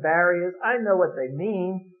 walls and barriers, I know what they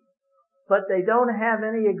mean, but they don't have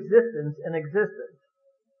any existence in existence.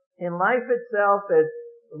 In life itself, it's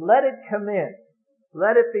let it come in.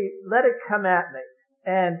 Let it come at me.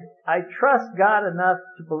 And I trust God enough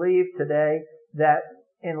to believe today that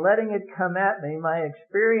in letting it come at me, my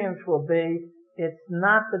experience will be, it's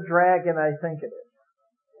not the dragon I think it is.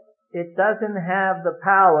 It doesn't have the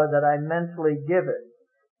power that I mentally give it.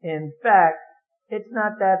 In fact, it's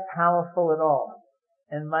not that powerful at all.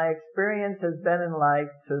 And my experience has been in life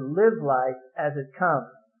to live life as it comes.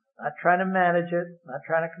 Not trying to manage it, not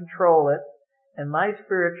trying to control it. And my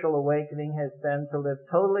spiritual awakening has been to live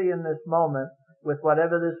totally in this moment with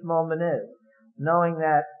whatever this moment is, knowing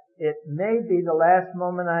that it may be the last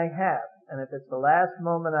moment I have. And if it's the last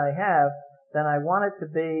moment I have, then I want it to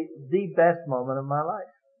be the best moment of my life.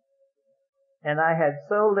 And I had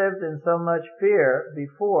so lived in so much fear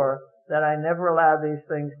before that I never allowed these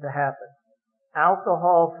things to happen.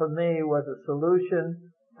 alcohol for me was a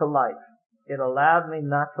solution to life. It allowed me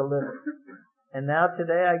not to live it. And now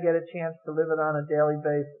today I get a chance to live it on a daily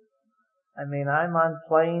basis. I mean, I'm on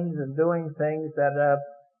planes and doing things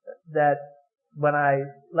that when I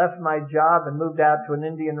left my job and moved out to an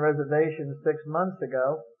Indian reservation 6 months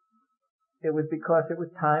ago, it was because it was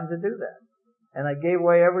time to do that. And I gave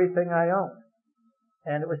away everything I owned.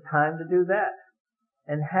 And it was time to do that.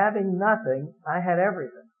 And having nothing, I had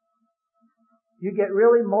everything. You get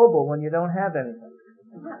really mobile when you don't have anything.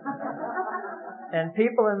 And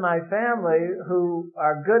people in my family who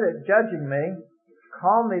are good at judging me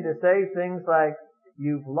call me to say things like,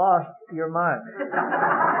 "You've lost your mind."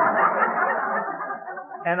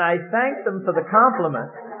 And I thanked them for the compliment.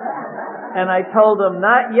 And I told them,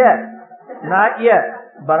 not yet,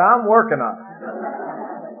 but I'm working on it.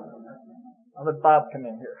 I'll let Bob come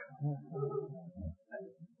in here.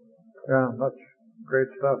 Yeah, that's great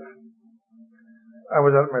stuff. I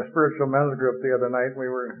was at my spiritual men's group the other night. We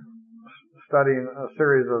were studying a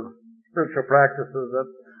series of spiritual practices that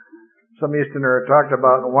some Easterner had talked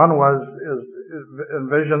about. And one was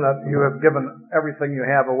envision that you have given everything you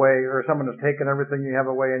have away, or someone has taken everything you have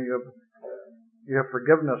away, and you have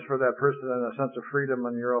forgiveness for that person and a sense of freedom,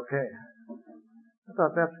 and you're okay. I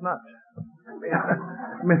thought, that's nuts.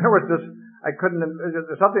 I mean, there was this,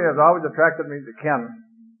 there's something that's always attracted me to Ken,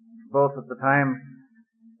 both at the time,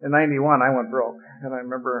 in 91, I went broke, and I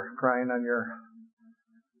remember crying on your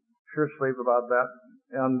shirt sleeve about that,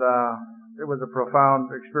 and it was a profound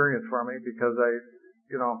experience for me, because I,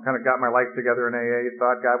 kind of got my life together in AA,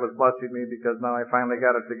 thought God was blessing me because now I finally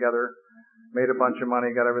got it together, made a bunch of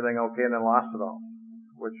money, got everything okay, and then lost it all,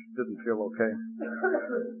 which didn't feel okay.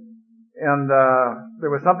 And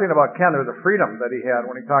there was something about Ken, there was a freedom that he had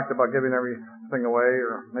when he talked about giving everything away,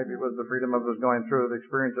 or maybe it was the freedom of his going through the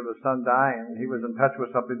experience of his son dying. He was in touch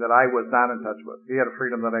with something that I was not in touch with. He had a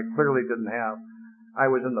freedom that I clearly didn't have.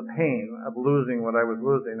 I was in the pain of losing what I was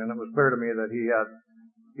losing, and it was clear to me that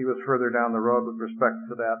he was further down the road with respect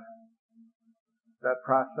to that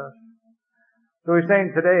process. So he's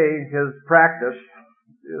saying today his practice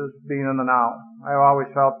is being in the now. I always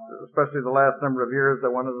felt, especially the last number of years,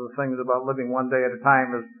 that one of the things about living one day at a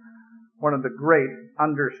time is one of the great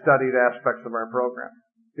understudied aspects of our program.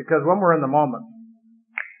 Because when we're in the moment,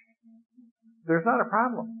 there's not a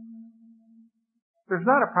problem. There's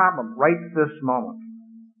not a problem right this moment.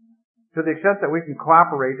 To the extent that we can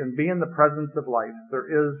cooperate and be in the presence of life, there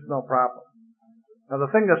is no problem. Now,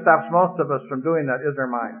 the thing that stops most of us from doing that is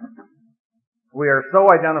our mind. We are so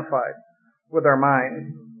identified with our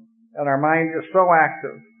mind, and our mind is so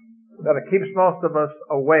active that it keeps most of us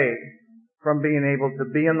away from being able to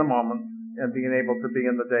be in the moment and being able to be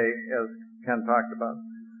in the day, as Ken talked about.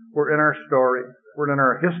 We're in our story. We're in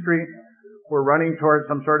our history. We're running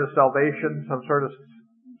towards some sort of salvation, some sort of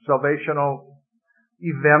salvational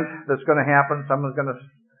event that's going to happen. Someone's going to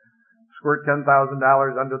squirt $10,000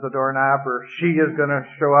 under the doorknob, or she is going to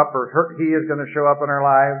show up, or he is going to show up in our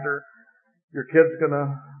lives, or your kid's going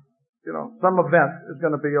to, some event is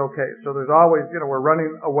going to be okay. So there's always, we're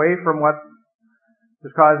running away from what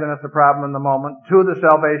is causing us a problem in the moment to the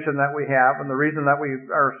salvation that we have. And the reason that we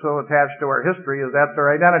are so attached to our history is that's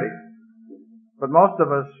our identity. But most of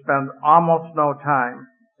us spend almost no time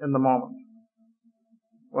in the moment.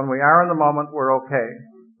 When we are in the moment, we're okay.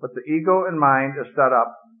 But the ego and mind is set up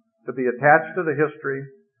to be attached to the history,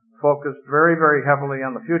 focused very, very heavily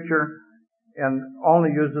on the future, and only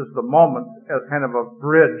uses the moment as kind of a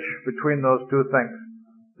bridge between those two things,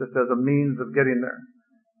 just as a means of getting there.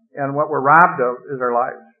 And what we're robbed of is our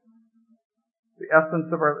lives. The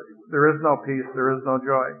essence of there is no peace, there is no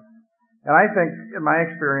joy. And I think, in my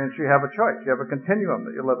experience, you have a choice. You have a continuum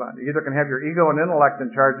that you live on. You either can have your ego and intellect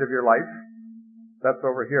in charge of your life. That's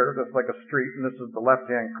over here, just like a street, and this is the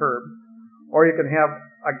left-hand curb. Or you can have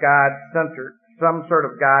a God-centered, some sort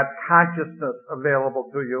of God consciousness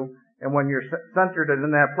available to you. And when you're centered and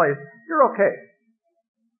in that place, you're okay.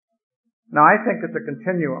 Now, I think it's a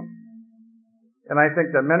continuum. And I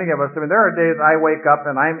think that many of us, there are days I wake up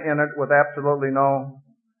and I'm in it with absolutely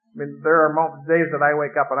there are days that I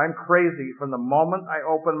wake up and I'm crazy from the moment I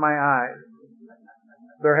open my eyes.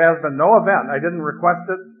 There has been no event. I didn't request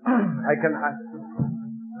it.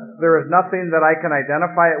 There is nothing that I can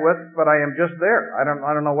identify it with, but I am just there. I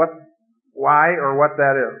don't know why or what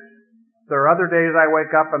that is. There are other days I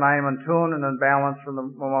wake up and I am in tune and in balance from the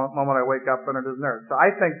moment I wake up, and it isn't there. So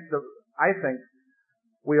I think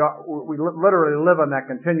we literally live on that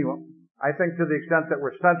continuum. I think to the extent that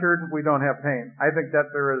we're centered, we don't have pain. I think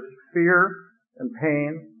that there is fear and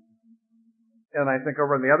pain, and I think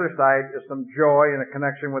over on the other side is some joy and a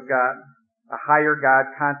connection with God. a higher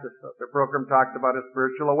God consciousness. Our program talked about a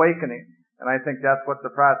spiritual awakening. And I think that's what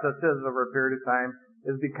the process is over a period of time,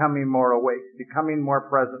 is becoming more awake, becoming more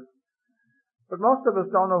present. But most of us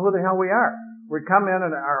don't know who the hell we are. We come in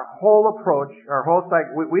and our whole approach, our whole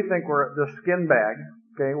we think we're the skin bag.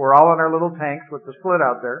 Okay, we're all in our little tanks with the split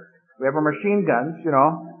out there. We have our machine guns,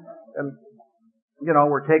 and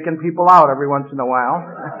we're taking people out every once in a while.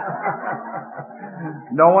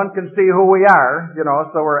 No one can see who we are,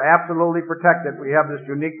 so we're absolutely protected. We have this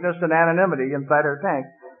uniqueness and anonymity inside our tank.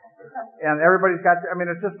 And everybody's got,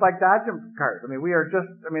 it's just like dodging cards. We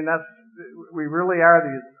really are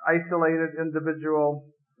these isolated, individual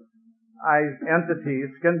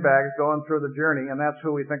entities, skin bags going through the journey, and that's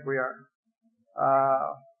who we think we are.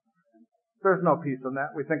 There's no peace in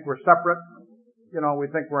that. We think we're separate. We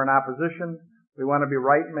think we're in opposition. We want to be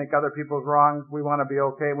right and make other people's wrongs. We want to be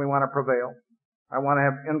okay and we want to prevail. I want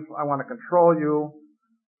to control you.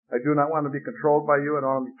 I do not want to be controlled by you. I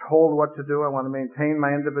don't want to be told what to do. I want to maintain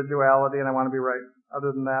my individuality and I want to be right.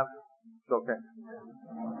 Other than that, it's okay.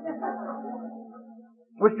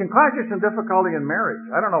 Which can cause you some difficulty in marriage.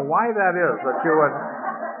 I don't know why that is,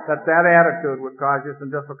 that attitude would cause you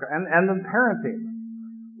some difficulty. And in parenting.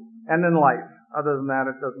 And in life. Other than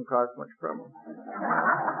that, it doesn't cause much trouble.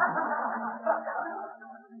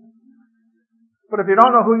 But if you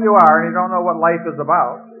don't know who you are and you don't know what life is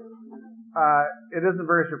about, it isn't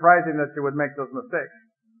very surprising that you would make those mistakes.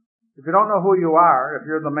 If you don't know who you are, if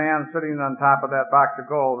you're the man sitting on top of that box of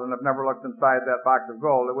gold and have never looked inside that box of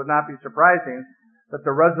gold, it would not be surprising that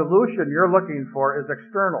the resolution you're looking for is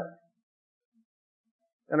external.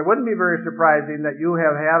 And it wouldn't be very surprising that you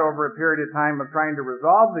have had, over a period of time of trying to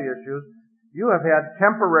resolve the issues, you have had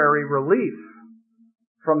temporary relief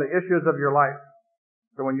from the issues of your life.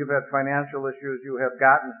 So when you've had financial issues, you have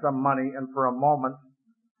gotten some money, and for a moment,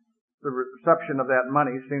 the reception of that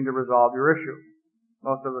money seemed to resolve your issue.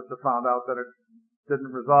 Most of us have found out that it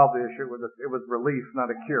didn't resolve the issue. It was relief,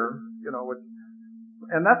 not a cure.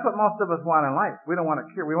 And that's what most of us want in life. We don't want a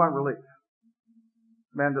cure. We want relief.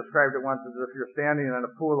 A man described it once as if you're standing in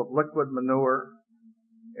a pool of liquid manure,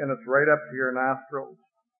 and it's right up to your nostrils.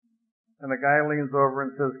 And the guy leans over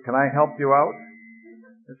and says, "Can I help you out?"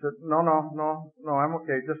 He said, No, I'm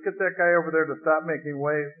okay. Just get that guy over there to stop making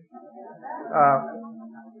waves.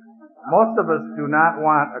 Most of us do not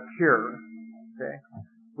want a cure, okay?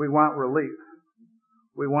 We want relief.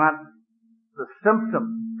 We want the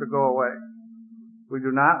symptom to go away. We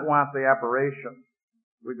do not want the operation.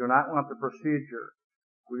 We do not want the procedure.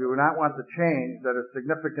 We do not want the change that is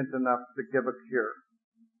significant enough to give a cure,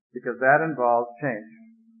 because that involves change.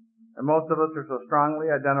 And most of us are so strongly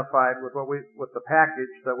identified with with the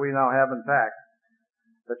package that we now have intact,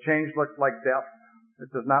 that change looks like death. It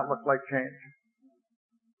does not look like change.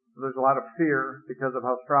 There's a lot of fear because of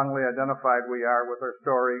how strongly identified we are with our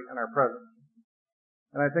story and our presence.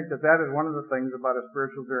 And I think that is one of the things about a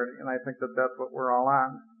spiritual journey, and I think that that's what we're all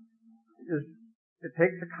on, is it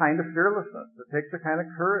takes a kind of fearlessness. It takes a kind of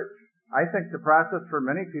courage. I think the process for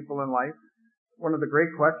many people in life, one of the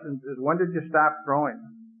great questions is, when did you stop growing?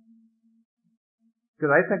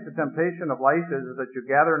 Because I think the temptation of life is that you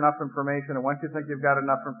gather enough information, and once you think you've got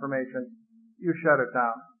enough information, you shut it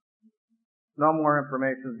down. No more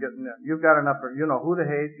information is getting in. You've got enough. You know who to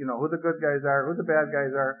hate. You know who the good guys are, who the bad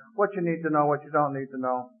guys are, what you need to know, what you don't need to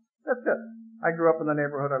know. That's it. I grew up in the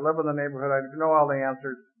neighborhood. I live in the neighborhood. I know all the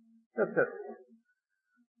answers. That's it.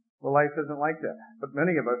 Well, life isn't like that. But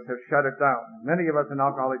many of us have shut it down. Many of us in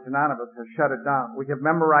Alcoholics Anonymous have shut it down. We have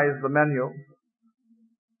memorized the menu,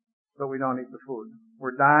 but we don't eat the food.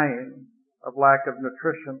 We're dying of lack of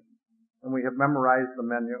nutrition, and we have memorized the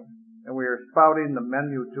menu, and we are spouting the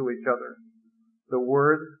menu to each other. The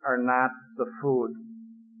words are not the food.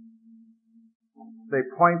 They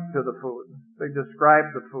point to the food. They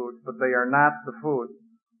describe the food, but they are not the food.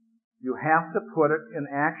 You have to put it in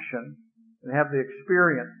action and have the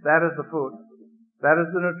experience. That is the food. That is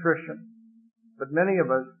the nutrition. But many of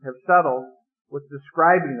us have settled with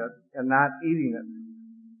describing it and not eating it.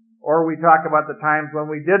 Or we talk about the times when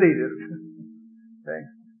we did eat it. Okay?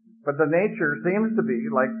 But the nature seems to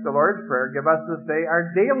be, like the Lord's Prayer, give us this day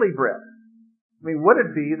our daily bread. Would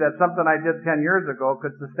it be that something I did 10 years ago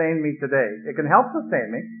could sustain me today? It can help sustain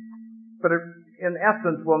me, but it, in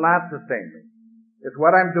essence, will not sustain me. It's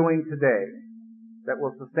what I'm doing today that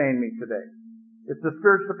will sustain me today. It's the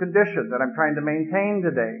spiritual condition that I'm trying to maintain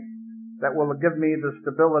today that will give me the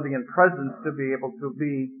stability and presence to be able to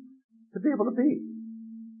be.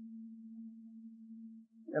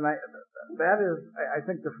 And I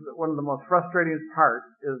think one of the most frustrating parts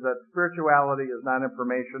is that spirituality is not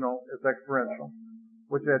informational, it's experiential.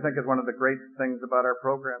 which I think is one of the great things about our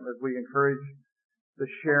program, is we encourage the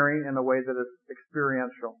sharing in a way that is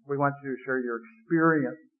experiential. We want you to share your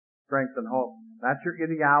experience, strength, and hope, not your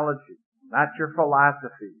ideology, not your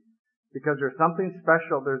philosophy, because there's something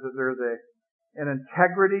special. There's an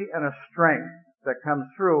integrity and a strength that comes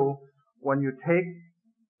through when you take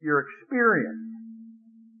your experience.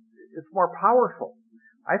 It's more powerful.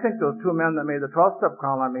 I think those two men that made the 12-step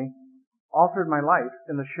call on me altered my life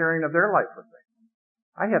in the sharing of their life with me.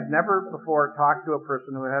 I have never before talked to a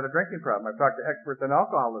person who had a drinking problem. I've talked to experts in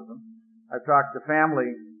alcoholism. I've talked to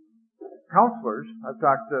family counselors. I've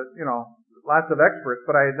talked to, lots of experts,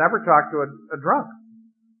 but I had never talked to a drunk.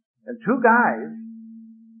 And two guys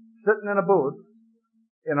sitting in a booth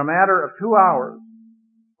in a matter of 2 hours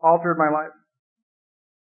altered my life.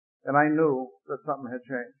 And I knew that something had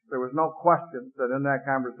changed. There was no question that in that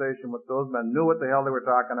conversation with those men knew what the hell they were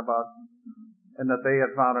talking about and that they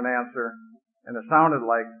had found an answer. And it sounded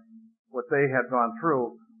like what they had gone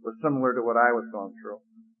through was similar to what I was going through.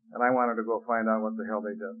 And I wanted to go find out what the hell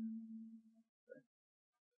they did.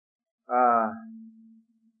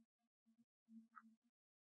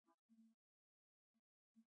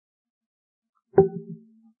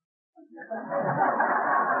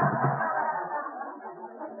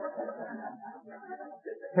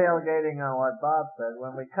 Tailgating on what Bob said,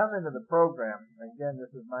 when we come into the program, again,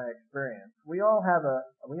 this is my experience, we all have a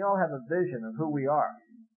vision of who we are.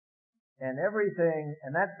 And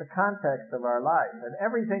that's the context of our life. And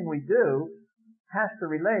everything we do has to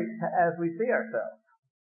relate to as we see ourselves.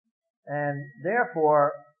 And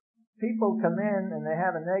therefore, people come in and they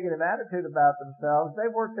have a negative attitude about themselves.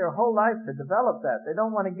 They've worked their whole life to develop that. They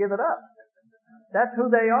don't want to give it up. That's who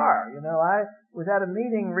they are. I was at a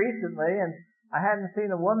meeting recently and I hadn't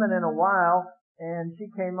seen a woman in a while, and she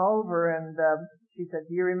came over and she said,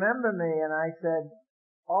 "Do you remember me?" And I said,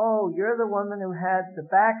 "Oh, you're the woman who had the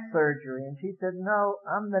back surgery." And she said, "No,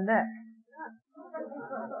 I'm the neck."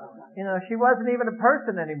 She wasn't even a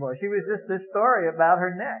person anymore. She was just this story about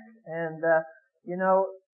her neck. And,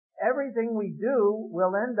 everything we do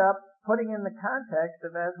will end up putting in the context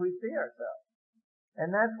of as we see ourselves.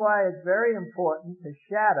 And that's why it's very important to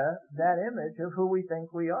shatter that image of who we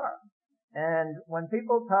think we are. And when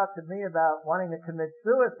people talk to me about wanting to commit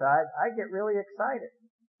suicide, I get really excited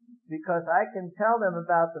because I can tell them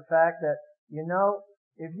about the fact that,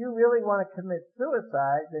 if you really want to commit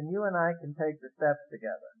suicide, then you and I can take the steps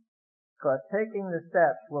together. Because taking the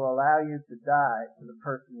steps will allow you to die to the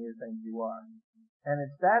person you think you are. And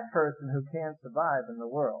it's that person who can't survive in the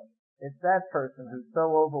world. It's that person who's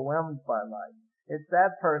so overwhelmed by life. It's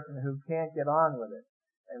that person who can't get on with it.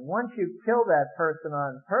 And once you kill that person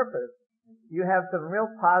on purpose, you have some real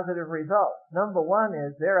positive results. Number one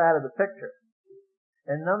is they're out of the picture.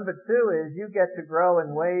 And number two is you get to grow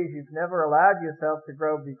in ways you've never allowed yourself to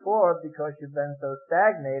grow before because you've been so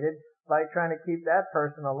stagnated by trying to keep that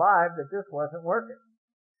person alive that just wasn't working.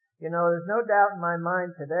 There's no doubt in my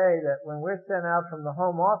mind today that when we're sent out from the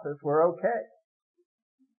home office, we're okay.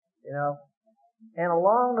 And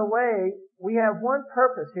along the way, we have one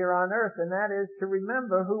purpose here on earth, and that is to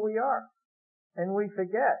remember who we are. And we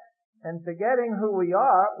forget. And forgetting who we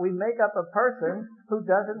are, we make up a person who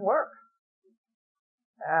doesn't work.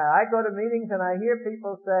 I go to meetings and I hear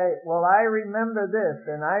people say, "Well, I remember this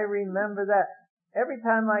and I remember that." Every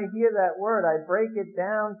time I hear that word, I break it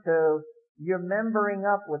down to you're membering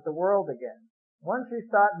up with the world again. Once you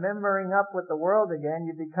start membering up with the world again,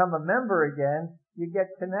 you become a member again, you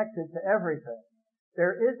get connected to everything.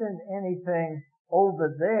 There isn't anything over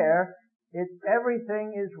there.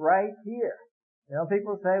 Everything is right here.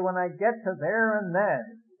 People say, when I get to there and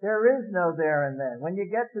then, there is no there and then. When you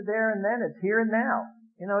get to there and then, it's here and now.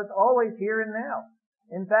 It's always here and now.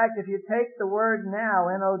 In fact, if you take the word now,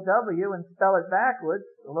 N-O-W, and spell it backwards,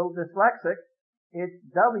 a little dyslexic, it's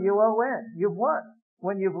W-O-N. You've won.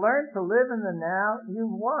 When you've learned to live in the now,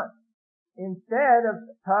 you've won. Instead of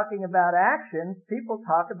talking about actions, people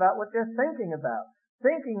talk about what they're thinking about.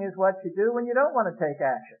 Thinking is what you do when you don't want to take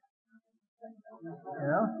action.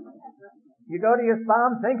 You go to your spa,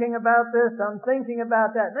 I'm thinking about this, I'm thinking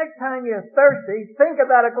about that. Next time you're thirsty, think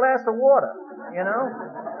about a glass of water,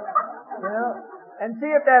 and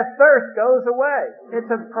see if that thirst goes away.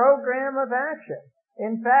 It's a program of action.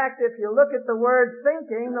 In fact, if you look at the word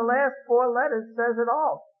thinking, the last 4 letters says it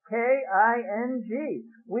all. K-I-N-G.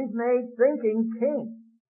 We've made thinking king.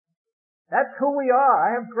 That's who we are.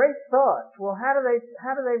 I have great thoughts. Well, how do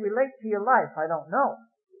they relate to your life? I don't know.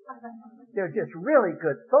 They're just really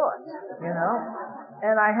good thoughts,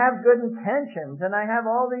 and I have good intentions, and I have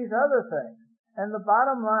all these other things. And the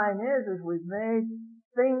bottom line is we've made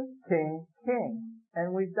thinking king,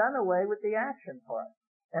 and we've done away with the action part.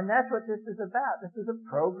 And that's what this is about. This is a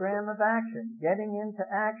program of action, getting into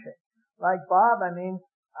action. Like Bob,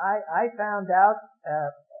 I found out,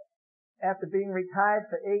 after being retired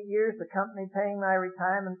for 8 years, the company paying my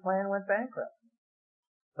retirement plan went bankrupt.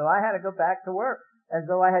 So I had to go back to work, as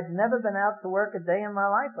though I had never been out to work a day in my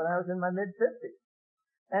life when I was in my mid-50s.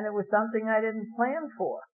 And it was something I didn't plan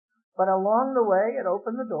for. But along the way, it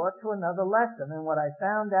opened the door to another lesson. And what I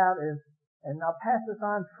found out is, and I'll pass this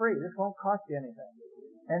on free, this won't cost you anything,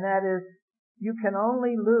 and that is, you can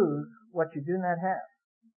only lose what you do not have.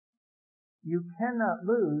 You cannot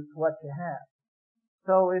lose what you have.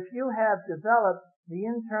 So if you have developed the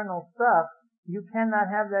internal stuff, you cannot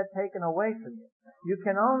have that taken away from you. You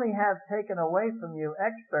can only have taken away from you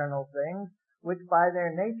external things, which by their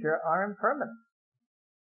nature are impermanent.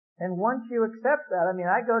 And once you accept that,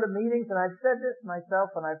 I go to meetings, and I've said this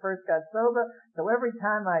myself when I first got sober, so every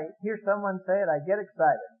time I hear someone say it, I get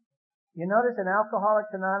excited. You notice in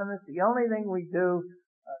Alcoholics Anonymous, the only thing we do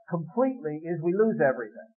completely is we lose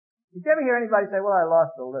everything. Did you ever hear anybody say, well, I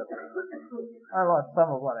lost a little. I lost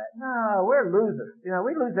some of what I had. No, we're losers.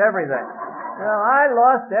 We lose everything. I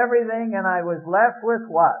lost everything, and I was left with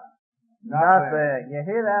what? Nothing. You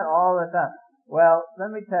hear that all the time. Well,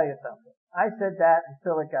 let me tell you something. I said that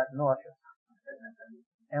until it got nauseous.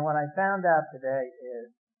 And what I found out today is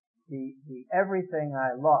the everything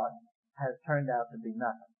I lost has turned out to be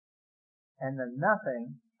nothing. And the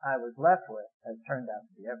nothing I was left with has turned out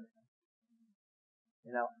to be everything.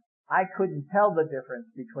 I couldn't tell the difference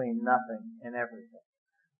between nothing and everything.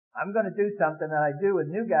 I'm going to do something that I do with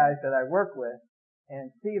new guys that I work with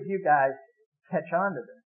and see if you guys catch on to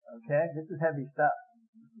this. Okay? This is heavy stuff.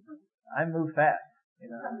 I move fast.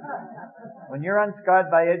 When you're unscarred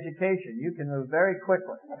by education, you can move very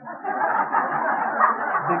quickly.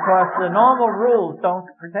 Because the normal rules don't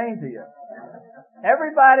pertain to you.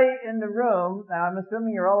 Everybody in the room, now I'm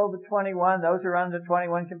assuming you're all over 21, those who are under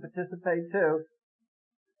 21 can participate too.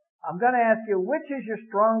 I'm going to ask you, which is your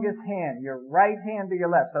strongest hand, your right hand or your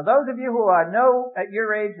left? So those of you who know at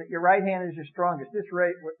your age that your right hand is your strongest, just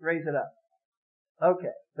raise it up.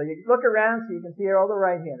 Okay. So you look around so you can see all the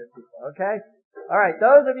right-handed people, okay? Alright,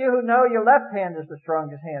 those of you who know your left hand is the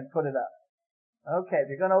strongest hand, put it up. Okay, if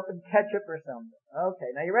you're going to open ketchup or something. Okay,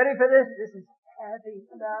 now you ready for this? This is heavy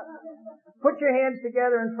stuff. Put your hands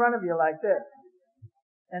together in front of you like this.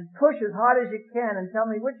 And push as hard as you can and tell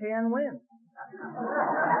me which hand wins.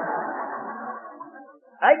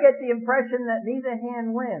 I get the impression that neither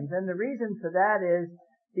hand wins, and the reason for that is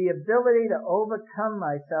the ability to overcome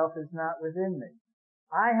myself is not within me.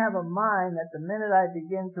 I have a mind that the minute I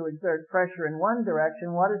begin to exert pressure in one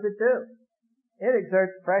direction, what does it do? It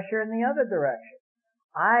exerts pressure in the other direction.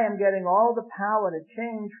 I am getting all the power to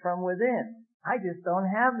change from within. I just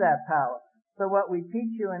don't have that power. So what we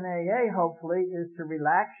teach you in AA, hopefully, is to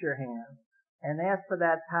relax your hands and ask for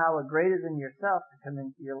that power greater than yourself to come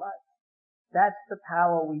into your life. That's the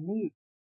power we need.